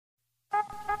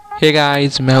Hey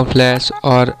guys, मैं हूँ flash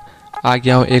और आ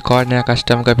गया हूँ एक और नया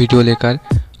कस्टम का वीडियो लेकर।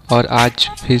 और आज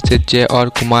फिर से जय और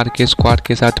कुमार के स्क्वाड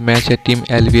के साथ मैच है टीम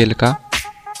LvL का।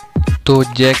 तो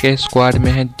जय के स्क्वाड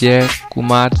में है जय,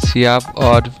 कुमार, सिहाब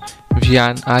और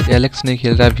विहान। आज एलेक्स नहीं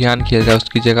खेल रहा, विहान खेल रहा है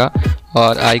उसकी जगह।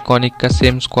 और आइकॉनिक का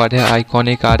सेम स्क्वाड है,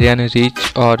 आइकॉनिक, आर्यन,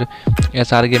 रिच और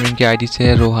SR गेमिंग के आईडी से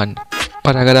है रोहन।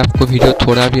 और अगर आपको वीडियो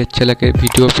थोड़ा भी अच्छा लगे,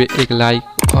 वीडियो पे एक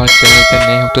लाइक और चैनल पर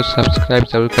नए हो तो सब्सक्राइब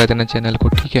जरूर कर देना चैनल को,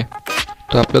 ठीक है।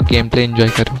 तो आप लोग गेम प्ले एंजॉय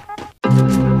करो।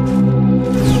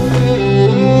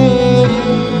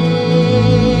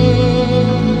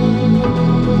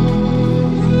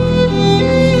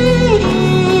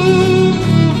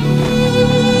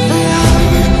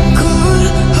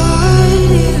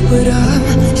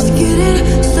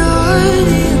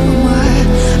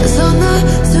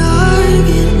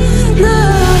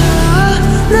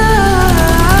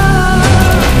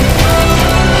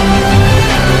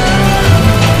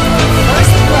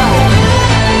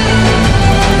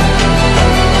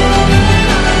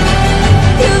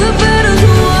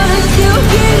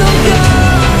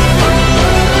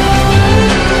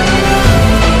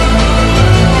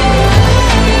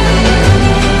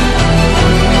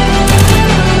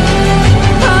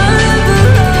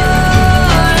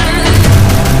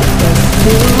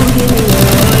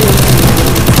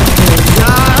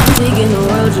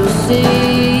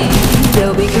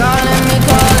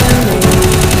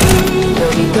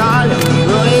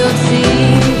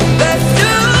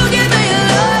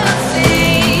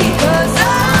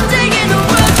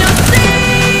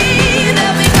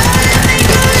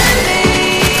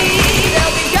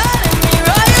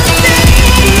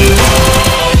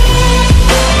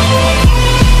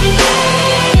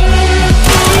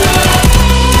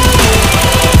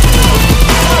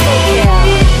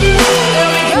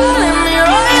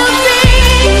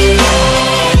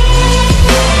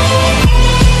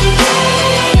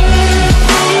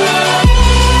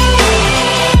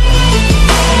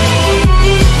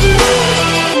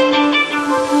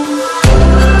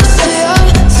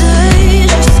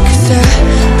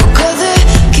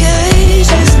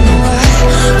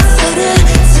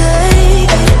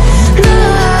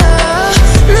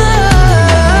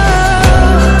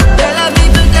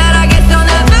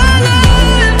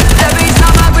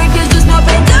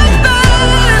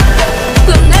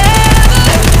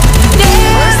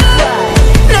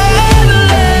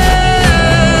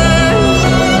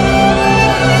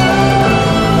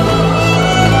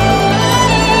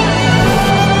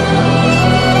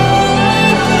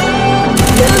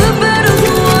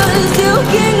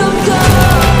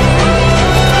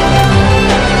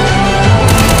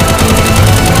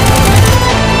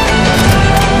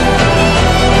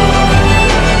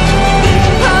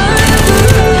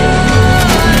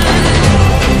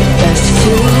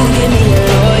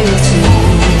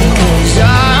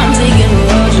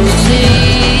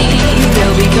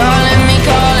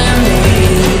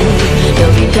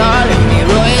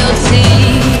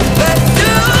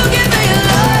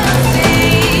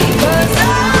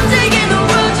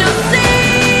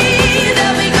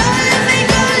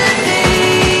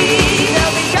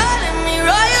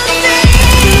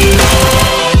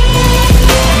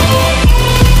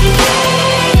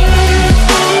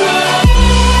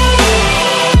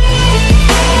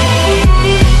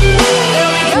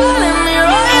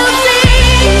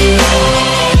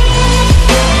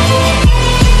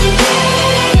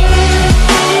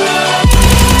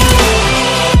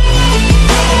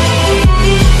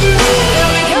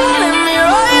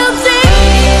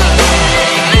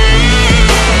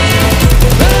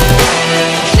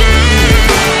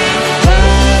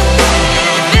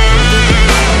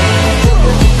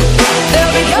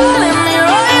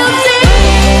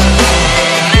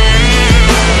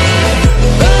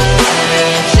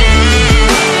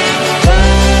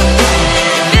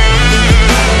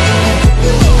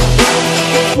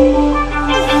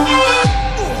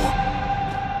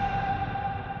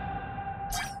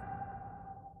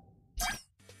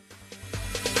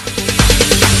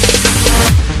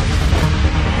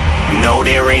 No,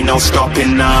 there ain't no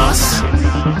stopping us.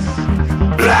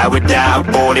 Fly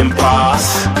without boarding pass.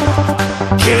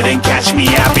 Couldn't catch me,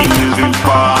 I be moving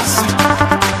fast.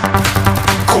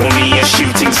 Call me a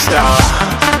shooting star.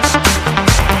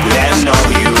 Let 'em know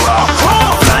who you are.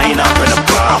 Flying up in a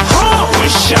bar.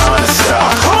 Wish on a star.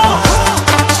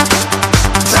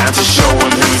 Time to show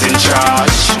 'em who's in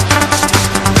charge.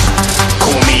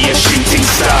 Call me a shooting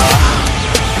star.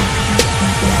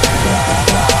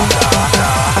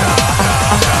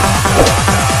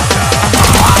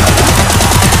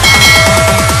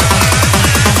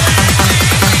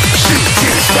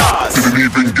 Didn't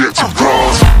even get to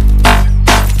cross.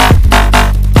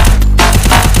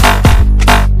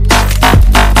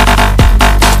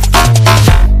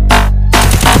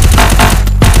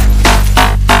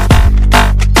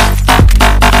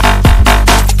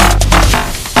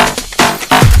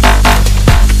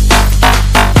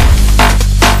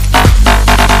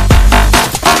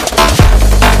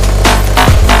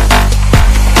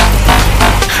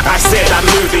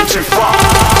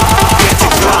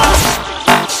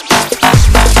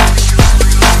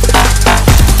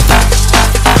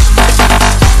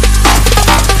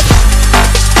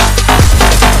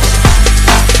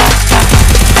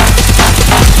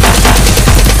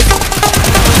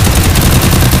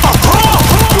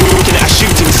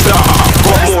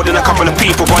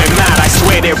 people going mad, I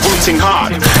swear they're rooting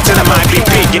hard. Tell them I've been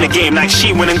big in the game like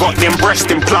she went and got them breast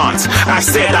implants. I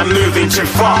said I'm moving too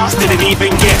fast, didn't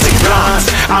even get to glance.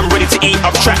 I'm ready to eat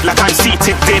up track like I'm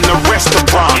seated in a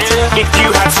restaurant. If you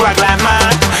had swag like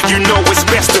mine, you know it's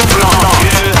best to flaunt.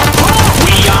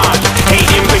 We aren't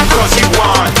hating because you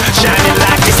aren't shining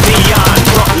like it's neon,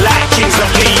 rock like kings of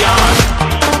Leon.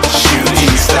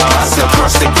 Shooting stars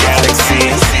across the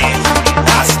galaxy,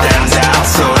 I stand out,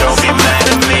 so don't be mad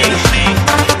at me.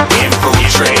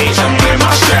 Infiltrate, I'm with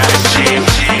my strategy.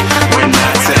 When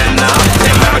I turn up,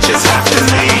 them amateurs have to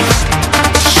leave.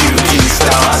 Shooting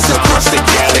stars across the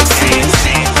galaxy,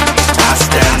 I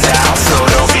stand out, so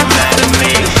don't be mad at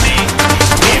me.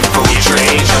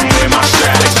 Infiltrate, I'm with my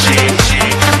strategy.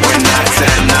 When I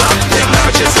turn up, them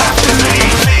amateurs have to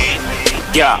leave.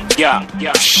 Yeah,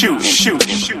 shoot, yeah, shoot,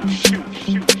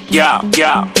 yeah,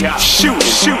 shooting, yeah, shooting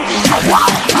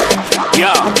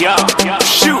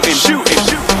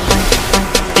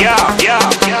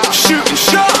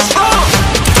shots.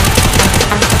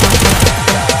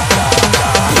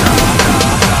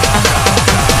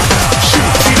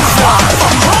 Shooting stars,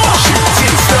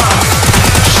 shooting stars,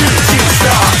 shooting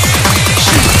stars,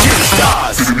 shooting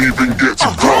stars. Didn't even get to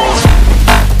cross.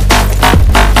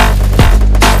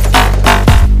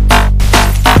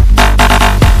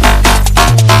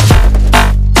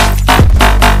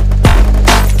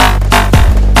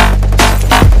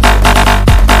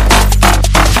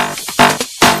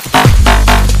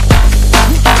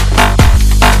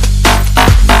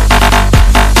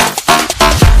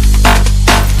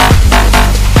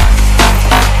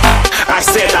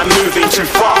 Too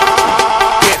far,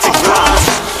 get to glass.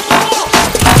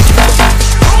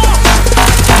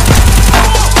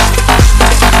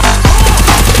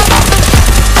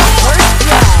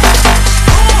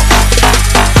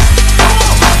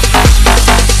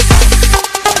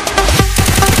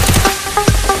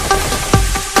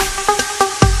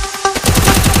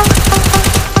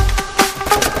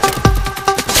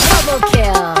 Double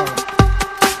kill.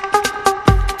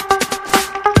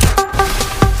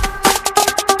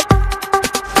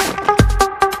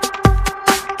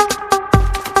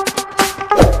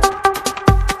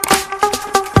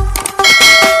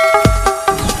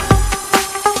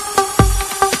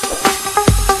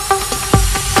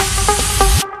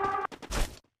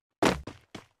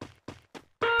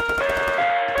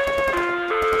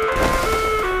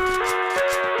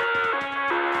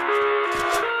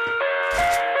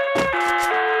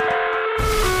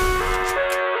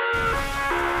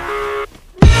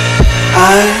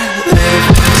 I live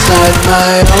inside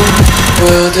my own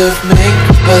world of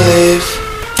make-believe.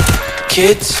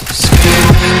 Kids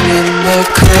screaming in their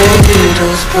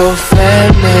cradles,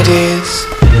 profanities.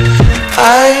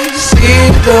 I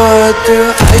see the world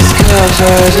through ice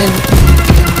covered in ink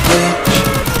and bleach.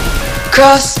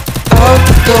 Cross out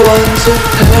the ones who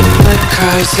heard my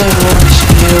cries and watched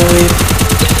me weep.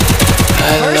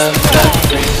 I love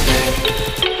everything.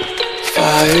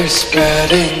 Fire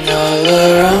spreading all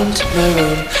around my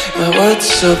room. My world's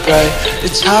so bright,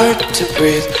 it's hard to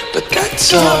breathe, but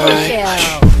that's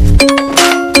alright.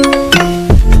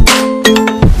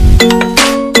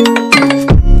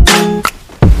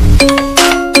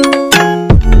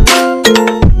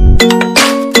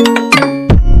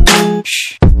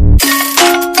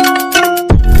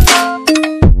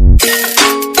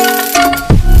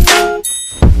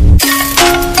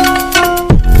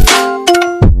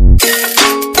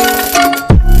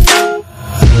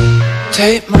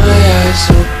 Take my eyes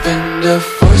open to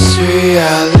force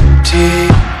reality.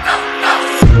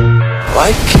 Why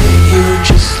can't you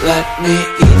just let me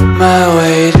eat my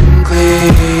weight in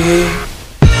glee?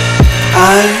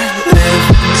 I live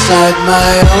inside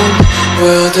my own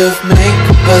world of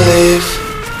make-believe.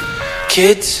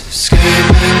 Kids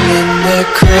screaming in their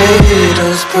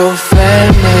cradles,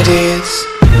 profanities.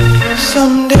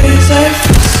 Some days I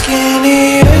feel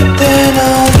skinnier than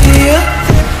all the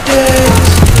other days.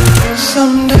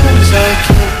 Sometimes I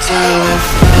can't tell if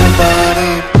my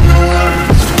body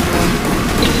belongs to me.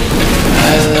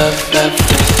 I love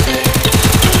everything.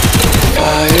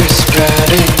 Fire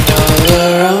spreading all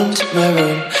around my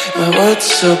room. My world's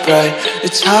so bright,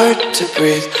 it's hard to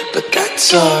breathe, but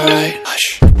that's alright.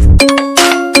 Hush.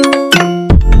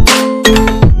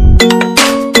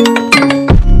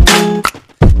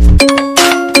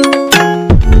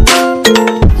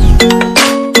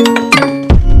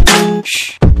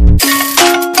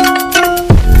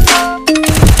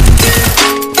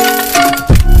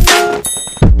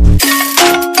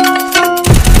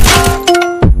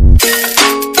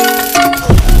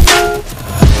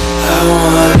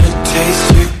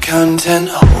 Content,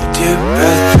 hold your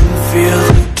breath and feel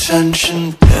the tension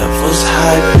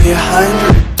hide behind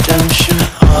redemption.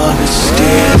 Honesty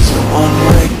is a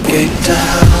one-way gate to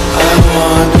hell. I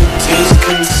wanna taste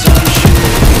consumption.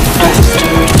 Be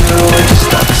faster, do it,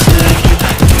 stop singing.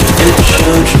 Hear the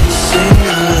children sing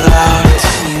aloud. It's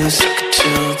music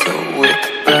till the wick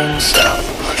burns out.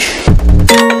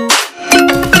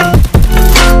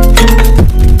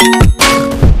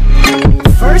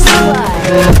 First blood.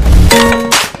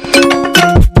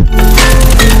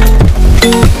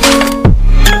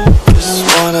 Just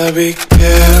wanna be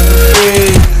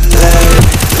carefree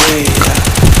lately.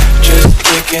 Just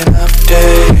picking up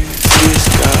daisies.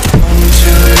 Got one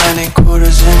too many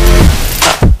quarters in my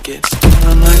pocket.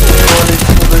 Feeling like the body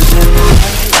covers in my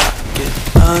pocket.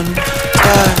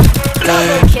 Untied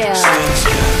like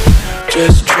CSK.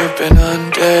 Just tripping on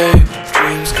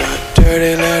daydreams. Got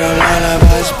dirty little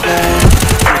lullabies playing.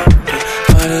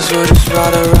 Might as well just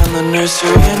ride around the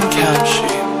nursery and count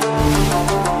sheep.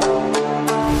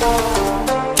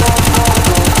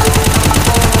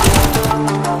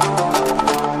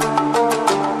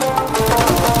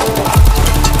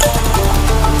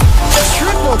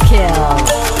 Triple kill.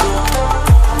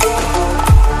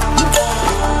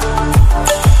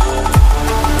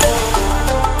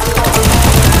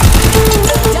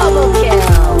 Double kill.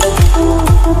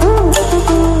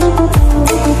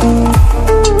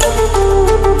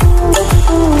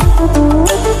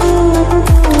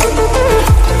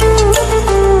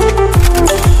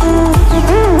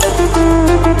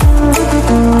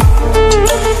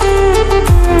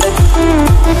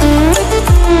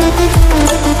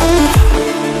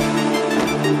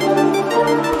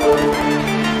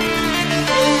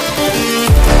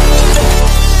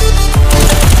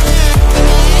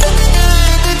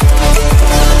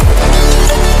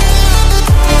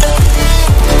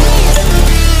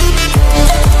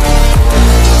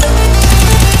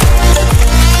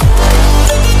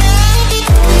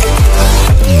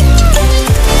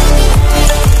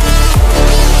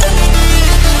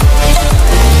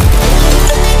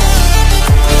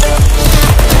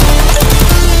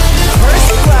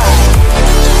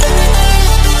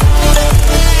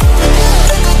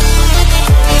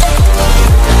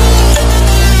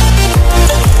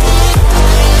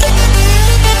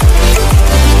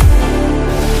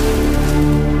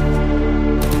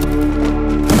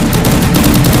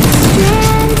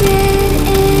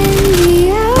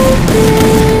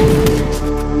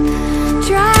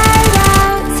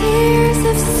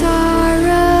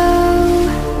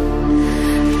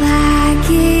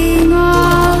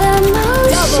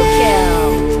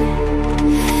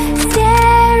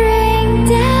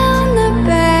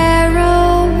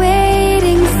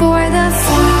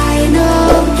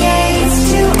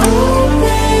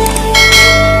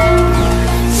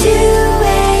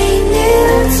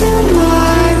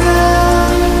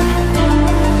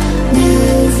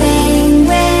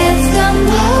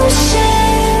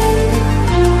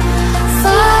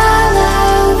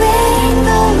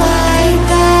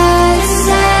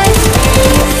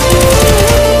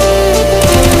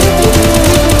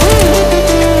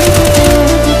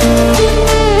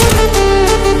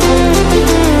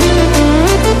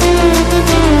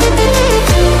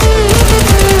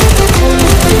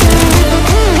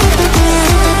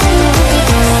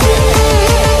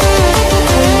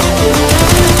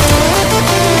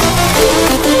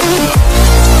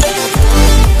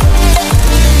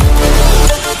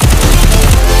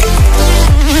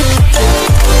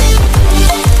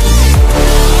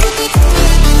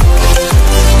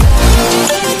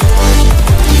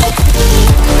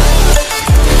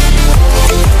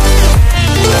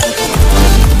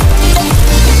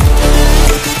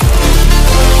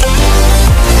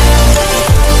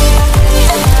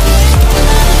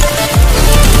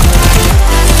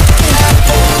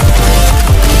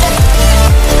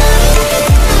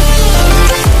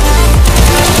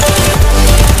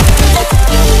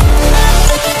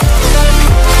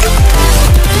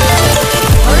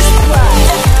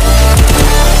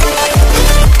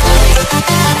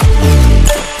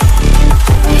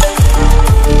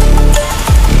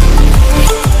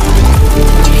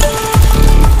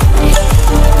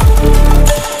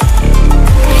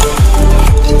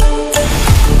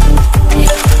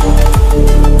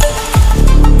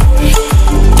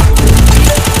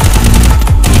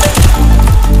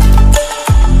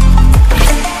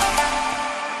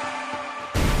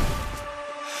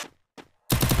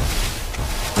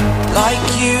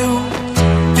 like you,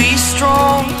 be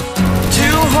strong to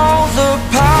hold the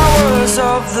powers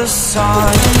of the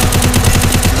sun.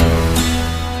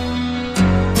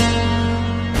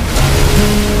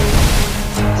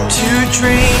 To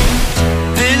dream,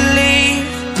 believe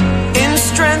in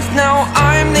strength, now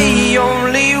I'm the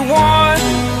only one.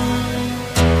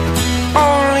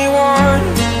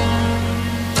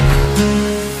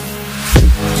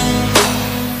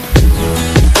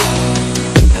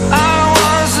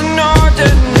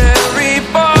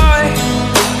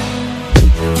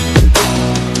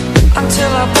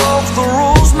 broke the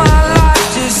rules, my life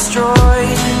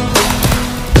destroyed.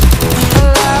 My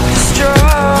life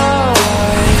destroyed.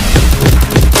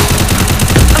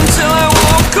 Until I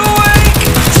walk awake,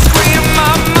 scream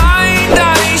my mind,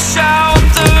 I shout,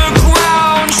 the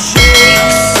ground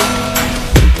shakes.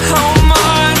 How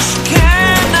much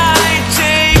can I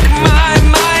take? My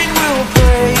mind will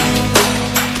break.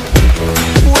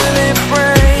 Will it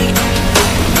break?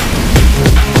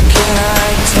 Can I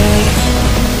take?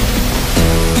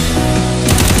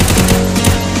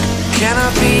 Can I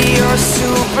be your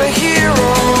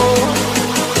superhero?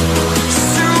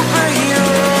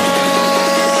 Superhero.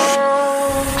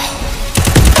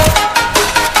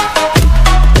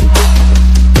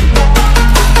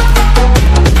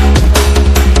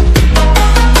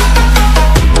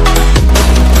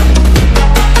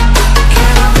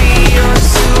 Can I be your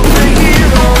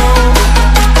superhero?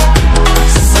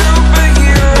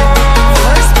 Superhero.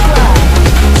 First blood.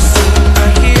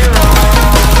 Superhero.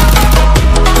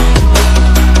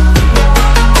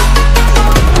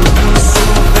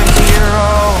 Superhero.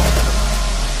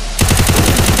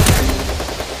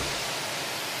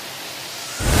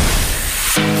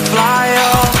 Fly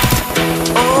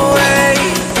away.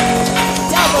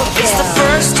 Double It's the kill.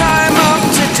 first time of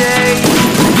today.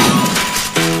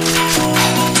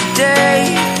 Today.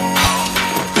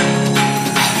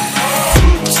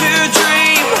 To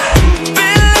dream,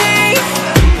 believe.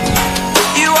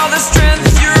 You are the strength,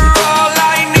 you're all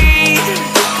I need.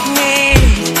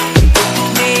 Need.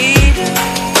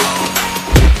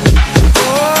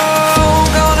 Oh,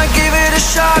 gonna give it a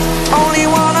shot. Only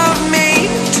one of me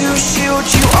to shield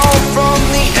you all from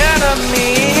the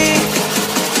enemy.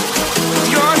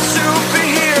 You're a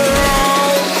superhero.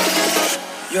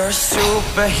 You're a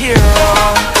superhero.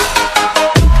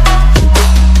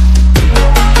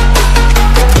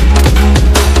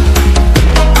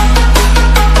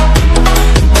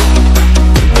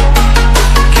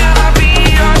 Can I be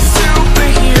your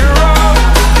superhero?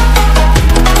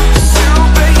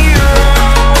 Superhero.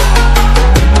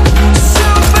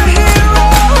 Superhero.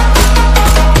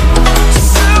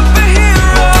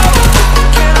 Superhero.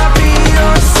 Can I be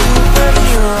your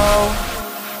superhero?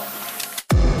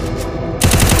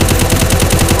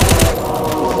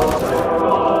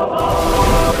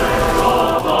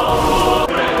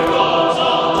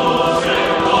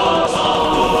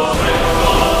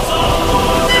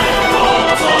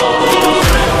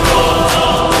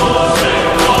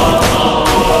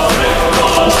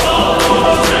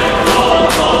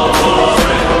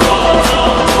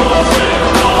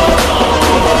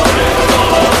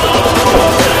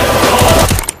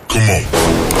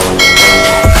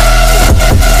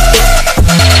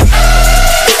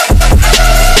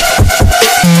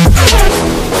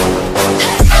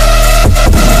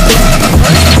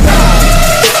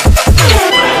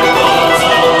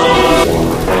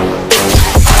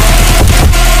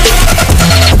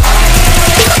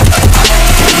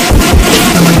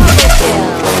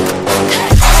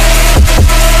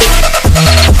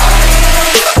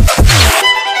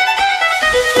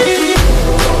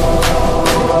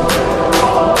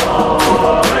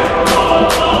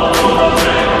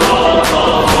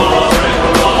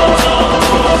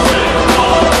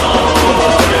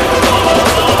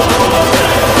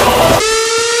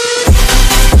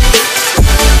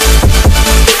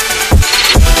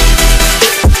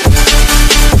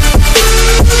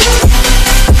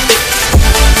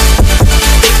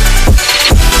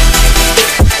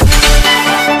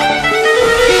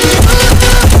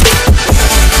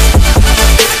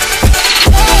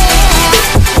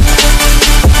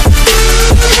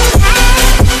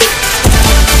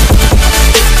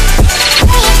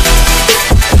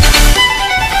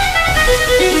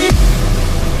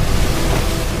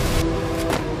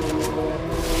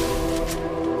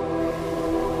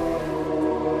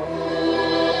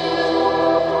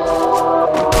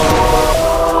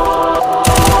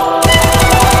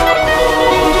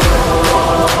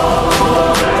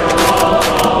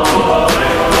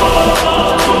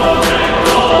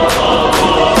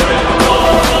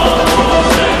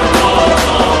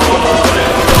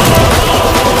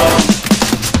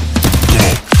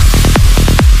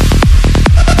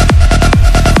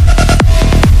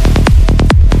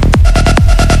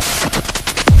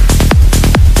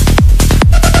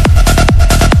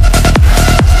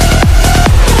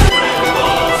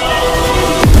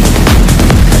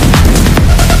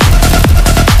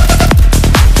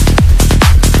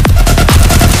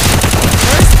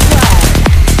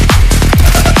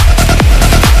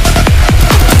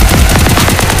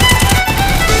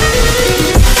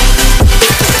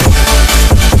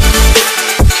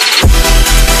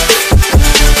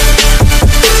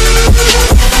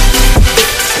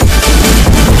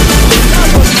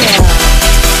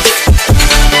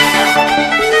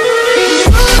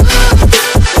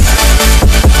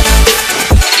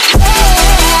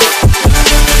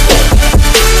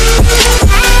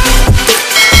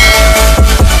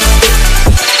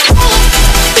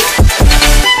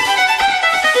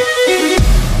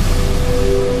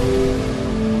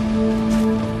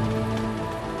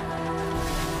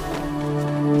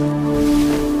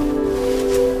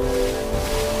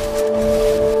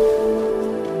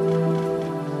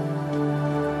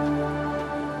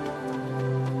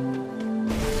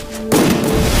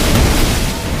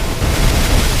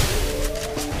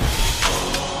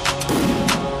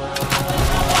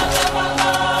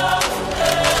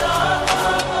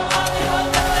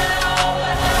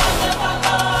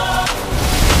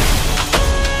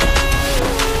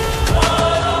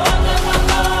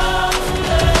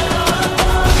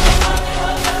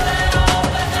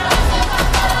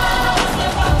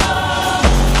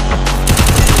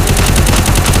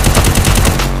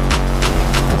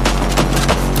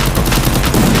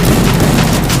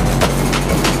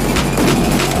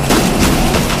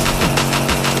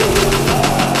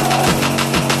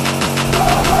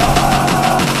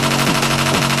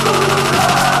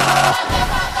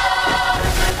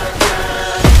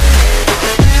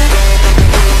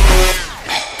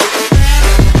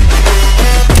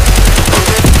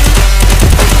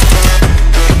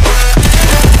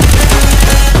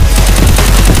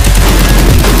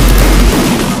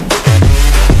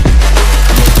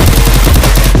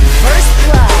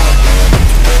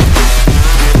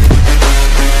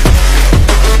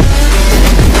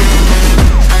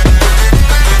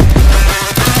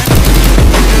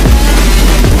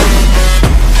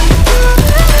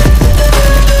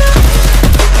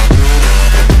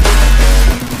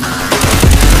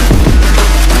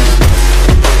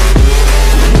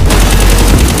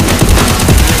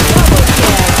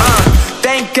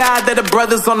 thank God that the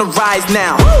brothers on the rise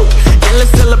now.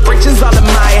 Endless celebrations all in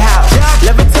my house.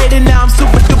 Levitating now, I'm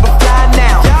super duper fly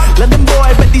now. London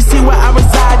boy, but DC where I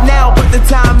reside now. Put the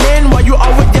time in while you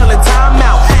always yelling time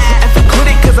out. And for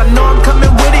quit it, cause I know I'm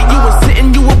coming with it. You were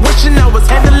sitting, you were wishing I was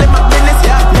handling my business.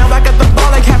 Now I got the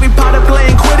ball like Harry Potter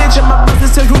playing Quidditch. And my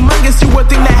business is humongous, you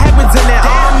would think that happens in it.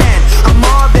 Oh man, I'm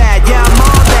all that, yeah, I'm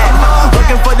all that.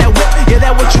 Looking for that whip, yeah,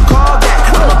 that what you call that.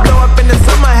 I'ma blow up in the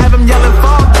summer, have them yelling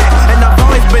fall back. And I've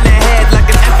always been ahead like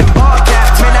an effing ball cap.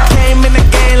 Man, I came in the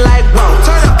game like, whoa.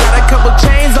 Got a couple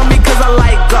chains on me cause I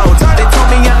like gold. They told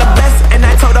me I'm the best and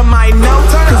I told them I know.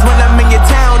 Cause when I'm in your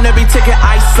town, every ticket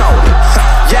I sold.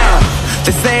 Yeah,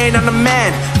 they saying I'm the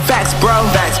man. Facts, bro.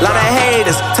 Lot of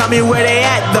haters, tell me where they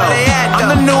at though.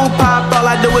 I'm the new pop, all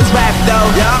I do is rap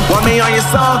though. Want me on your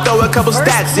song, throw a couple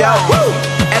stacks, yo.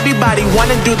 Everybody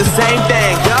wanna do the same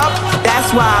thing.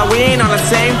 That's why we ain't on the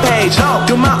same page.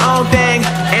 Do my own thing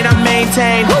and I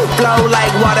maintain. Flow like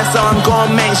water, so I'm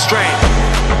going mainstream.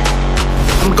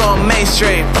 I'm going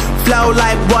mainstream. Flow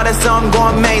like water, so I'm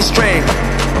going mainstream.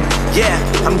 Yeah,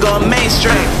 I'm going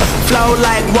mainstream. Flow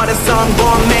like water, so I'm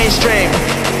going mainstream.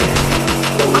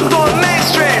 I'm going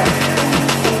mainstream.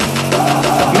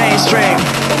 Mainstream.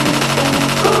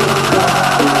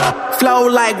 Flow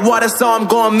like water, so I'm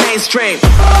going mainstream.